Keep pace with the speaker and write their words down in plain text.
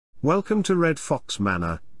Welcome to Red Fox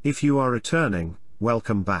Manor. If you are returning,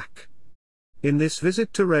 welcome back. In this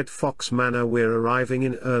visit to Red Fox Manor we're arriving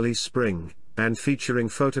in early spring, and featuring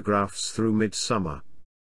photographs through midsummer.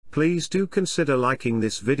 Please do consider liking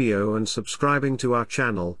this video and subscribing to our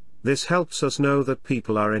channel. This helps us know that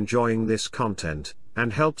people are enjoying this content,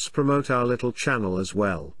 and helps promote our little channel as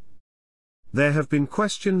well. There have been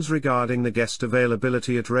questions regarding the guest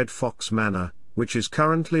availability at Red Fox Manor, which is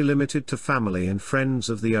currently limited to family and friends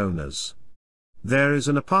of the owners. There is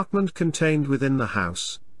an apartment contained within the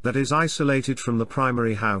house, that is isolated from the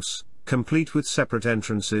primary house, complete with separate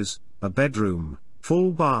entrances, a bedroom,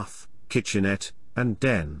 full bath, kitchenette, and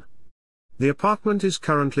den. The apartment is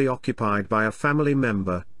currently occupied by a family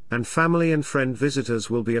member, and family and friend visitors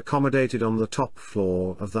will be accommodated on the top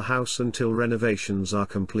floor of the house until renovations are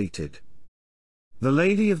completed. The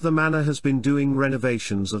lady of the manor has been doing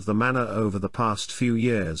renovations of the manor over the past few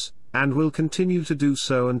years, and will continue to do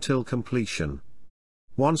so until completion.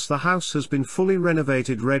 Once the house has been fully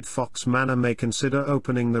renovated, Red Fox Manor may consider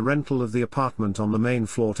opening the rental of the apartment on the main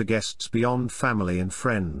floor to guests beyond family and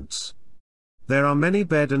friends. There are many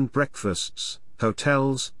bed and breakfasts,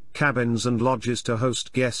 hotels, cabins and lodges to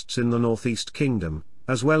host guests in the Northeast Kingdom,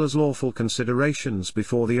 as well as lawful considerations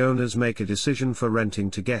before the owners make a decision for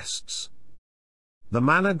renting to guests. The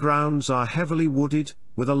manor grounds are heavily wooded,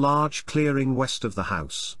 with a large clearing west of the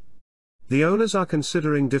house. The owners are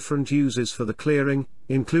considering different uses for the clearing,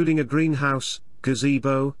 including a greenhouse,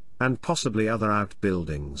 gazebo, and possibly other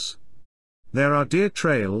outbuildings. There are deer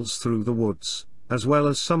trails through the woods, as well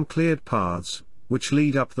as some cleared paths, which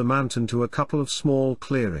lead up the mountain to a couple of small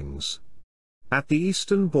clearings. At the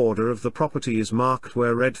eastern border of the property is marked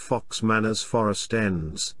where Red Fox Manor's forest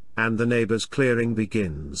ends, and the neighbor's clearing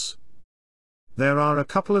begins. There are a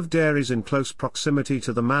couple of dairies in close proximity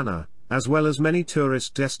to the manor, as well as many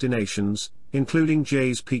tourist destinations, including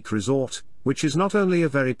Jay's Peak Resort, which is not only a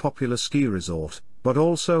very popular ski resort, but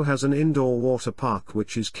also has an indoor water park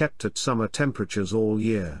which is kept at summer temperatures all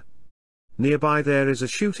year. Nearby there is a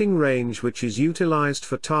shooting range which is utilized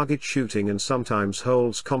for target shooting and sometimes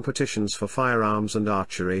holds competitions for firearms and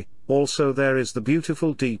archery. Also there is the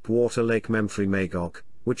beautiful deep water Lake Memphremagog,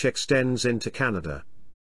 which extends into Canada.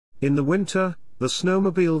 In the winter, the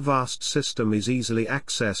snowmobile vast system is easily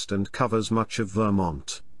accessed and covers much of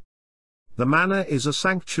Vermont. The manor is a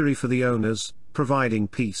sanctuary for the owners, providing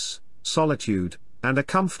peace, solitude, and a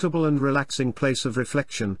comfortable and relaxing place of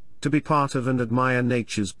reflection, to be part of and admire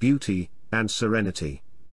nature's beauty and serenity.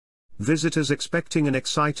 Visitors expecting an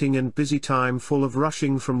exciting and busy time full of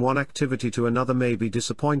rushing from one activity to another may be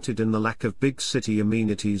disappointed in the lack of big city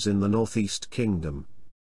amenities in the Northeast Kingdom.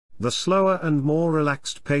 The slower and more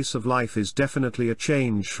relaxed pace of life is definitely a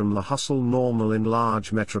change from the hustle normal in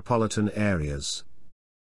large metropolitan areas.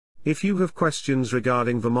 If you have questions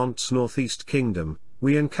regarding Vermont's Northeast Kingdom,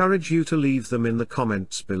 we encourage you to leave them in the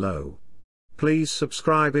comments below. Please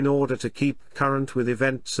subscribe in order to keep current with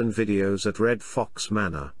events and videos at Red Fox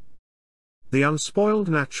Manor. The unspoiled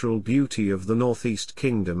natural beauty of the Northeast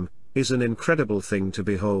Kingdom is an incredible thing to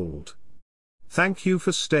behold. Thank you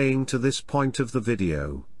for staying to this point of the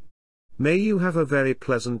video. May you have a very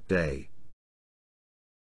pleasant day.